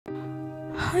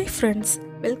Hi friends,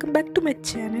 welcome back to my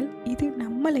channel. இது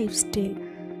நம்ம life style.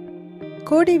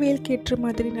 கோடை வெயில் கேட்ட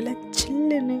மாதிரி நல்ல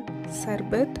சில்லுன்னு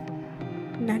சர்பத்,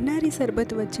 நன்னாரி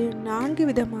சர்பத் வச்சு 4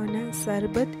 விதமான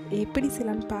சர்பத் எப்படி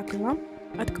செய்யலாம்னு பார்க்கலாம்.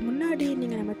 அதுக்கு முன்னாடி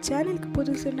நீங்கள் நம்ம சேனலுக்கு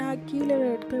புதுசுன்னா கீழே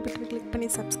இருக்கிற பட்டனை கிளிக் பண்ணி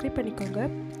சப்ஸ்கிரைப் பண்ணிக்கோங்க.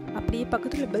 அப்படியே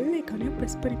பக்கத்தில் பெல் ஐக்கானையும்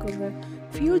ப்ரெஸ் பண்ணிக்கோங்க.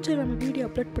 ஃப்யூச்சர் நம்ம வீடியோ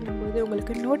அப்லோட் பண்ணும்போது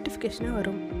உங்களுக்கு நோட்டிஃபிகேஷனாக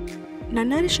வரும்.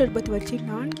 நன்னாரி ஷர்பத் வச்சு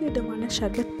 4 விதமான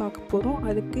ஷர்பத் பார்க்க போகிறோம்.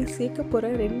 அதுக்கு சேர்க்க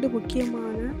போகிற 2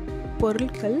 முக்கியமான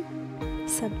பொருட்கள்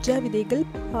சப்ஜா விதைகள்,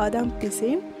 பாதாம்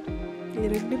பிசின். இது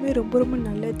ரெண்டுமே ரொம்ப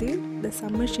நல்லது இந்த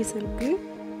சம்மர் சீசனுக்கு.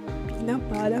 இதுதான்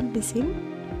பாதாம் பிசின்.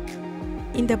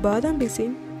 இந்த பாதாம்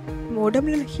பிசின் நம்ம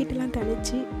உடம்புல ஹீட்டெல்லாம்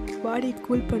தணித்து பாடி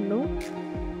கூல் பண்ணும்.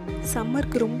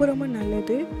 சம்மருக்கு ரொம்ப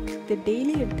நல்லது. இதை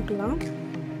டெய்லி எடுத்துக்கலாம்.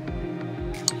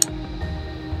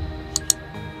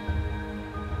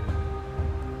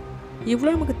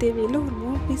 இவ்வளோ நமக்கு தேவையில்லை, ஒரு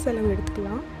 3 பீஸ் அளவு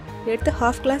எடுத்துக்கலாம். எடுத்து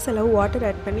 1/2 கிளாஸ் அளவு வாட்டர்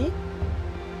ஆட் பண்ணி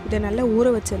இதை நல்லா ஊற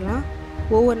வச்சிடலாம்.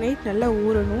 ஓவர் நைட் நல்லா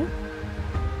ஊறணும்.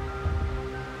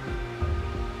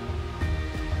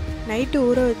 நைட்டு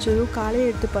ஊற வச்சதும் காலையில்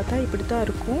எடுத்து பார்த்தா இப்படி தான்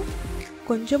இருக்கும்.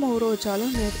 கொஞ்சமாக ஊற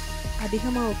வச்சாலும்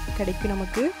அதிகமாக கிடைக்கும்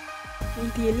நமக்கு.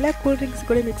 இது எல்லா கூல்ட்ரிங்க்ஸ்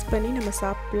கூட மிக்ஸ் பண்ணி நம்ம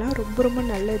சாப்பிட்லாம். ரொம்ப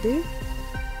நல்லது.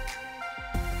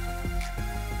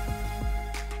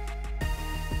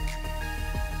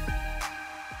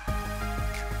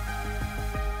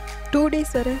 டூ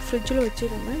டேஸ் வரை ஃப்ரிட்ஜில் வச்சு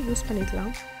நம்ம யூஸ் பண்ணிக்கலாம்.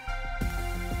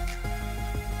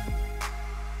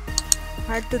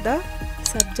 அடுத்ததாக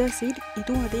சப்ஜா சீட்.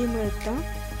 இதுவும் அதே மாதிரி தான்,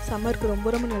 சம்மருக்கு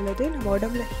ரொம்ப நல்லது. நம்ம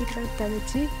உடம்புல ஹீட்லாம்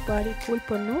தணிச்சு பாடி கூல்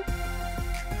பண்ணும்.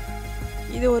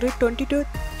 இது ஒரு 20 to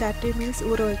 30 மினிட்ஸ்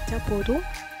ஊற வச்சா போதும்.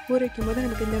 ஊற வைக்கும் போது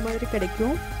நமக்கு இந்த மாதிரி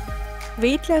கிடைக்கும்.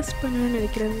 வெயிட் லாஸ் பண்ணணும்னு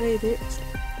நினைக்கிறவங்க இது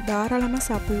தாராளமாக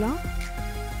சாப்பிட்லாம்.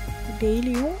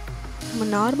 டெய்லியும் நம்ம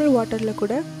நார்மல் வாட்டரில்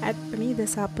கூட ஆட் பண்ணி இதை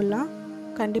சாப்பிட்லாம்.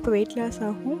 கண்டிப்பாக வெயிட் லாஸ்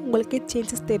ஆகும். உங்களுக்கே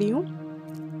சேஞ்சஸ் தெரியும்.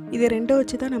 இதை 2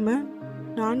 வச்சு தான் நம்ம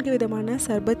 4 விதமான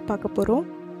சர்பத் பார்க்க போகிறோம்.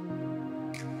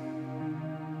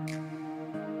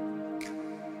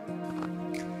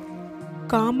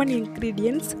 காமன்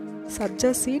இன்க்ரீடியன்ட்ஸ்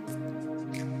சப்ஜா சீட்ஸ்,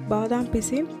 பாதாம்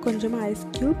பிசின், கொஞ்சமாக ஐஸ்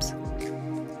க்யூப்ஸ்.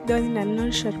 இது வந்து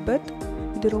நன்னாரி ஷர்பத்.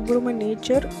 இது ரொம்ப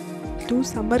நேச்சர். இதுவும்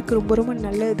சம்மருக்கு ரொம்ப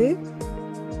நல்லது.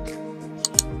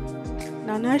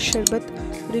 நன்னாரி ஷர்பத்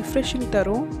ரிஃப்ரெஷிங்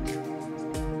தரும்.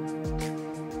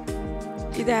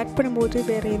 இதை ஆட் பண்ணும்போது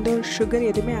வேறு எந்த ஒரு சுகர்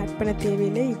எதுவுமே ஆட் பண்ண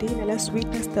தேவையில்லை. இது நல்லா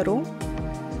ஸ்வீட்னஸ் தரும்.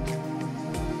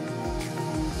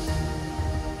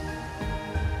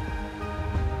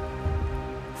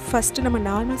 ஃபஸ்ட்டு நம்ம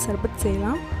நார்மல் சர்பத்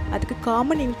செய்யலாம். அதுக்கு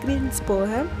காமன் இன்க்ரீடியன்ட்ஸ்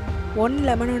போக 1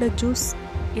 லெமனோட ஜூஸ்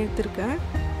எடுத்திருக்கேன்.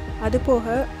 அது போக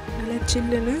நல்லா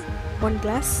சில்லுன்னு 1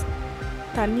 கிளாஸ்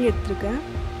தண்ணி எடுத்திருக்கேன்.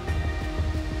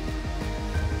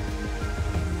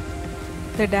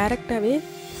 இதை டைரெக்டாகவே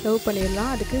சர்வ் பண்ணிடலாம்.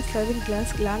 அதுக்கு சர்விங்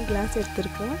கிளாஸ், லாங் கிளாஸ்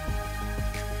எடுத்துருக்கேன்.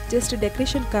 ஜஸ்ட்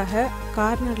டெக்கரேஷனுக்காக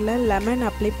கார்னரில் லெமன்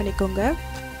அப்ளை பண்ணிக்கோங்க.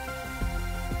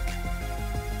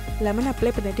 லெமன்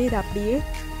அப்ளை பண்ணிவிட்டு இதை அப்படியே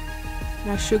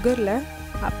நான் சுகரில்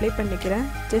அப்ளை பண்ணிக்கிறேன்.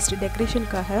 ஜஸ்ட்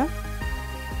டெக்கரேஷனுக்காக.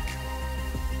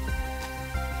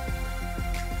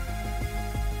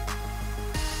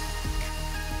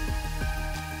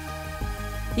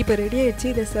 இப்போ ரெடி ஆகிடுச்சு.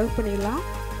 இதை சர்வ் பண்ணிடலாம்.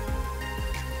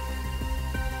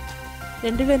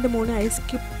 2 to 3 ஐஸ்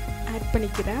க்யூப் ஆட்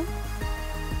பண்ணிக்கிறேன்.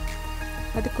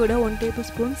 அது கூட 1 table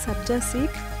spoon sabja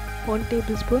seat, 1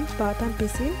 table spoon பாதாம்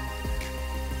பிசின்.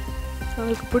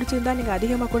 உங்களுக்கு பிடிச்சிருந்தா நீங்கள்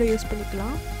அதிகமாக கூட யூஸ்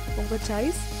பண்ணிக்கலாம், உங்கள்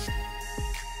சாய்ஸ்.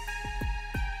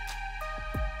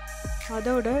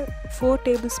 அதோட 4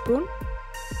 டேபிள் ஸ்பூன்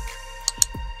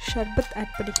ஷர்பத்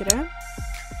ஆட் பண்ணிக்கிறேன்.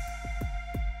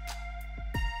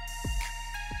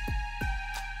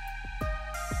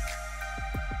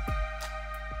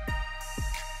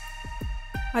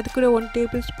 அது கூட 1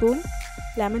 டேபிள் ஸ்பூன்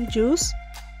லெமன் ஜூஸ்.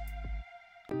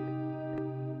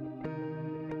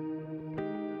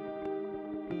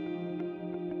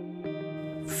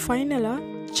 ஃபைனலாக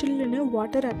சில்லுன்னு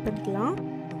வாட்டர் ஆட் பண்ணிக்கலாம்.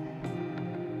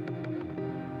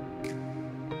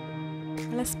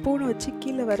 நல்லா ஸ்பூனை வச்சு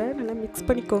கீழே வர நல்லா மிக்ஸ்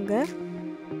பண்ணிக்கோங்க.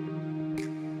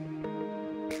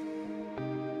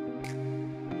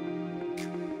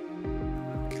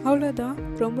 அவ்வளோதான்.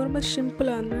 ரொம்ப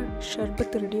சிம்பிளான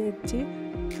ஷர்பத் ரெடி ஆகிடுச்சு.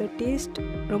 இந்த டேஸ்ட்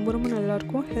ரொம்ப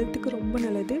நல்லாயிருக்கும். ஹெல்த்துக்கு ரொம்ப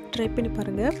நல்லது. ட்ரை பண்ணி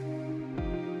பாருங்கள்.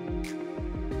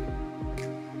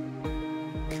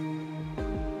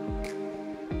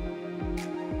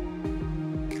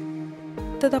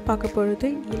 அடுத்ததாக பார்க்க போகிறது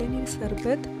இளநீர்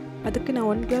சர்பத். அதுக்கு நான்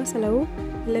 1 கிளாஸ் அளவு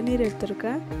இளநீர்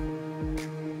எடுத்திருக்கேன்.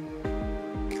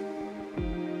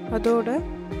 அதோட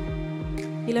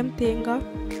இளம் தேங்காய்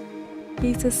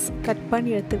பீசஸ் கட் பண்ணி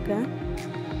எடுத்துருக்கேன்.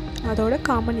 அதோட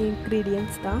காமன்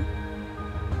இன்க்ரீடியன்ட்ஸ் தான்.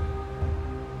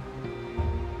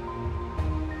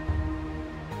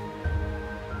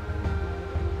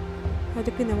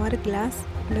 அதுக்கு இந்த மாதிரி கிளாஸ்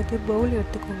அல்லது பவுல்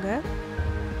எடுத்துக்கோங்க.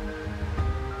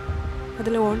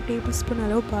 அதில் 1 டேபிள் ஸ்பூன்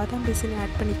அளவு பாதாம் பிசின்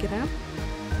ஆட் பண்ணிக்கிறேன்.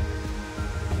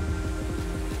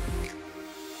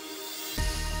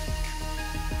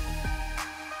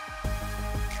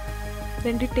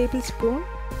 ரெண்டு டேபிள் ஸ்பூன்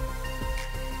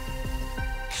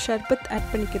ஷர்பத் ஆட்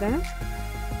பண்ணிக்கிறேன்.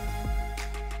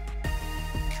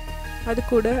 அது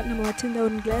கூட நம்ம வச்சிருந்த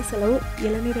 1 கிளாஸ் அளவு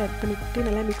இளநீர் ஆட் பண்ணிக்கிட்டு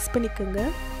நல்லா மிக்ஸ் பண்ணிக்கோங்க.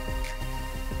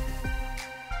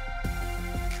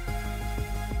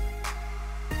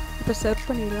 இப்போ சர்வ்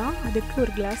பண்ணிடலாம். அதுக்கு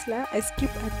ஒரு கிளாஸில் ஐஸ்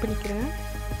கியூப் ஆட் பண்ணிக்கிறேன்.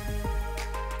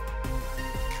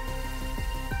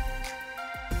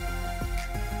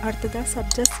 அடுத்ததாக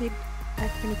சப்ஜா சீட்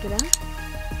ஆட் பண்ணிக்கிறேன்.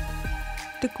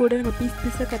 இது கூட நம்ம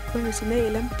பீஸாக கட் பண்ணி வச்சுருந்த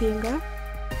இளம் தேங்காய்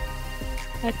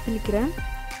ஆட் பண்ணிக்கிறேன்.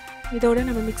 இதோட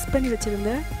நம்ம மிக்ஸ் பண்ணி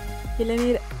வச்சுருந்த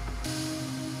இளநீர்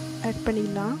ஆட்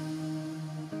பண்ணிடலாம்.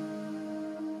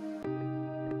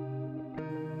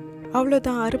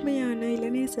 அவ்வளோதான், அருமையான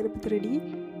இளநீர் சர்பத் ரெடி.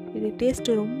 இது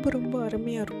டேஸ்ட்டு ரொம்ப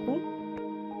அருமையாக இருக்கும்.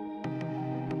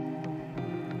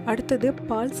 அடுத்தது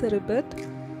பால் சர்பத்.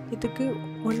 இதுக்கு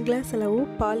 1 கிளாஸ் அளவு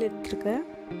பால் எடுத்துருக்கேன்.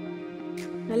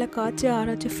 நல்லா காய்ச்சி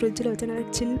ஆராய்ச்சி ஃப்ரிட்ஜில் வச்சு நல்லா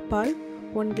சில் பால்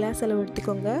 1 கிளாஸ் அளவு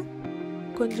எடுத்துக்கோங்க.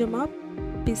 கொஞ்சமாக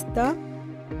பிஸ்தா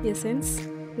எசன்ஸ்,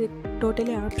 இது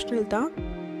டோட்டலி ஆப்ஷனல் தான்.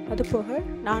 அது போக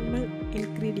நார்மல்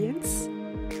இன்க்ரீடியன்ட்ஸ்.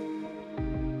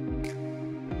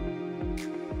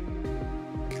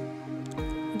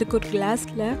 இதுக்கு ஒரு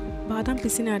கிளாஸில் பாதாம்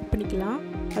பிசின் ஆட் பண்ணிக்கலாம்.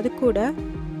 அது கூட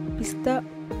பிஸ்தா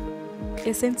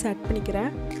எசன்ஸ் ஆட்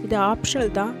பண்ணிக்கிறேன். இது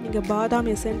ஆப்ஷனல் தான். நீங்கள் பாதாம்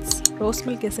எசன்ஸ், ரோஸ்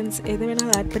மில்க் எசன்ஸ் எது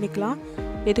வேணாலும் ஆட் பண்ணிக்கலாம்.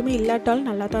 எதுவுமே இல்லாட்டாலும்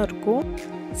நல்லா தான் இருக்கும்.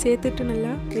 சேர்த்துட்டு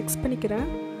நல்லா மிக்ஸ் பண்ணிக்கிறேன்.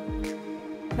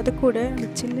 அது கூட நம்ம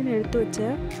சில்லுன்னு எடுத்து வச்ச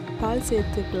பால்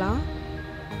சேர்த்துக்கலாம்.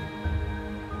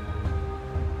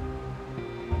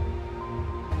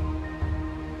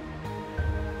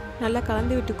 நல்லா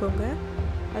கலந்து விட்டுக்கோங்க.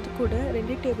 அது கூட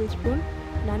 2 டேபிள் ஸ்பூன்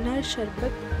நன்னாரி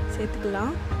ஷர்பத்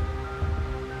சேர்த்துக்கலாம்.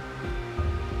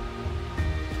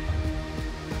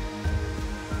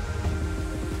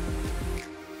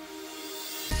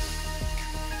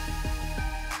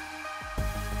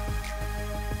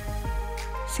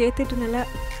 சேர்த்துட்டு நல்லா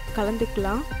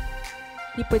கலந்துக்கலாம்.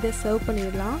 இப்போ இதை சர்வ்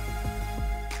பண்ணிடலாம்.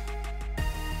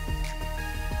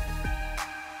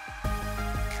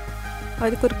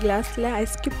 அதுக்கு ஒரு கிளாஸில்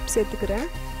ஐஸ் கியூப் சேர்த்துக்கிறேன்.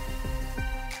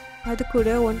 அது கூட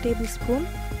 1 டேபிள் ஸ்பூன்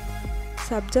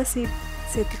சப்ஜா சீட்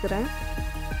சேர்த்துக்கிறேன்.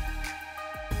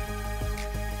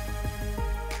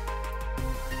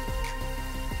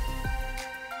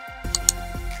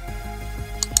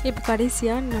 இப்போ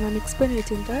கடைசியாக நம்ம மிக்ஸ் பண்ணி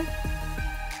வச்சுருந்த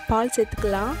பால்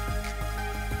சேர்த்துக்கலாம்.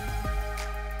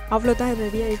 அவ்வளோதான்,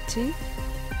 ரெடி ஆயிடுச்சு.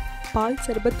 பால்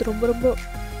சர்பத் ரொம்ப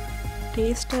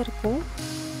டேஸ்ட்டாக இருக்கும்.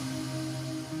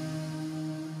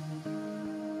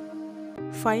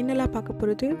 ஃபைனலாக பார்க்க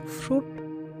போகிறது ஃப்ரூட்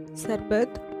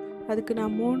சர்பத். அதுக்கு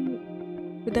நான் 3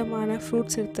 விதமான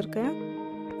ஃப்ரூட்ஸ் எடுத்திருக்கேன்.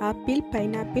 Apple,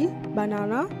 pineapple,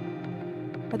 banana.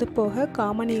 அது போக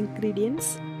காமன்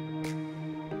இன்க்ரீடியன்ட்ஸ்.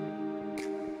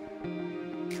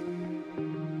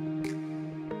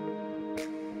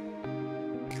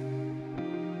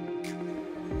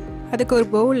 அதுக்கு ஒரு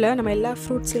பவுலில் நம்ம எல்லா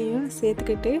ஃப்ரூட்ஸையும்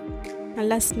சேர்த்துக்கிட்டு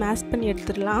நல்லா ஸ்மாஷ் பண்ணி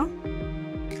எடுத்துடலாம்.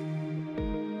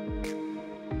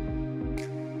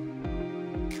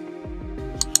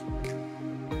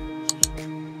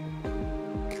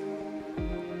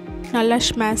 நல்லா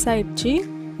ஸ்மாஷ் ஆகிடுச்சு.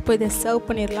 இப்போ இதை சர்வ்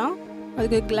பண்ணிடலாம்.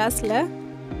 அதுக்கு கிளாஸில்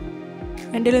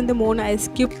 2-3 ஐஸ்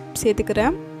கியூப்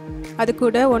சேர்த்துக்கிறேன். அது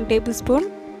கூட 1 டேபிள் ஸ்பூன்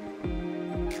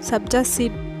சப்ஜா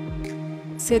சீட்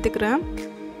சேர்த்துக்கிறேன்.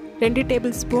 2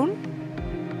 டேபிள் ஸ்பூன்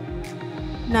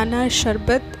நன்னாரி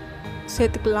ஷர்பத்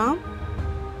சேர்த்துக்கலாம்.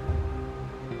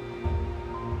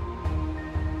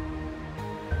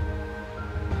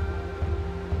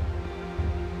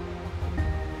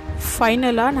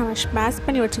 ஃபைனலாக நம்ம ஸ்மாஷ்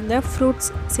பண்ணி வச்சுருந்த ஃப்ரூட்ஸ்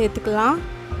சேர்த்துக்கலாம்.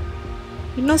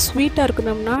 இன்னும் ஸ்வீட்டாக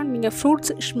இருக்கணும்னா நீங்கள்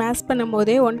ஃப்ரூட்ஸ் ஸ்மாஷ் பண்ணும்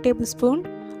போதே 1 டேபிள் ஸ்பூன்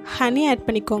ஹனி ஆட்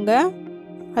பண்ணிக்கோங்க.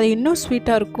 அது இன்னும்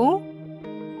ஸ்வீட்டாக இருக்கும்.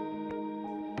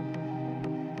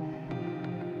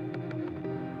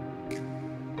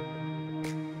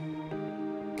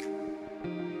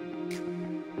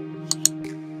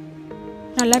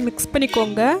 நல்லா மிக்ஸ்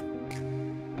பண்ணிக்கோங்க.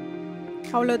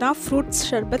 அவ்வளோதான், ஃப்ரூட்ஸ்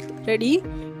ஷர்பத் ரெடி.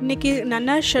 இன்றைக்கி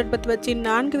நன்னாரி ஷர்பத் வச்சு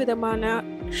 4 விதமான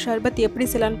ஷர்பத் எப்படி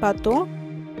செய்யலான்னு பார்த்தோம்.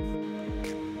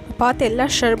 பார்த்து எல்லா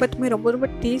ஷர்பத்துமே ரொம்ப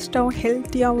டேஸ்ட்டாகவும்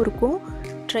ஹெல்த்தியாகவும் இருக்கும்.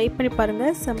 ட்ரை பண்ணி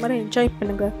பாருங்கள், சம்மரை என்ஜாய்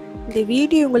பண்ணுங்கள். இந்த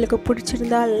வீடியோ உங்களுக்கு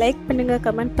பிடிச்சிருந்தா லைக் பண்ணுங்கள்,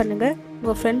 கமெண்ட் பண்ணுங்கள்,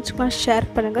 உங்கள் ஃப்ரெண்ட்ஸ்க்குலாம் ஷேர்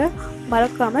பண்ணுங்கள்.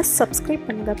 மறக்காமல் சப்ஸ்கிரைப்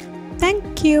பண்ணுங்கள்.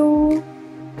 தேங்க்யூ.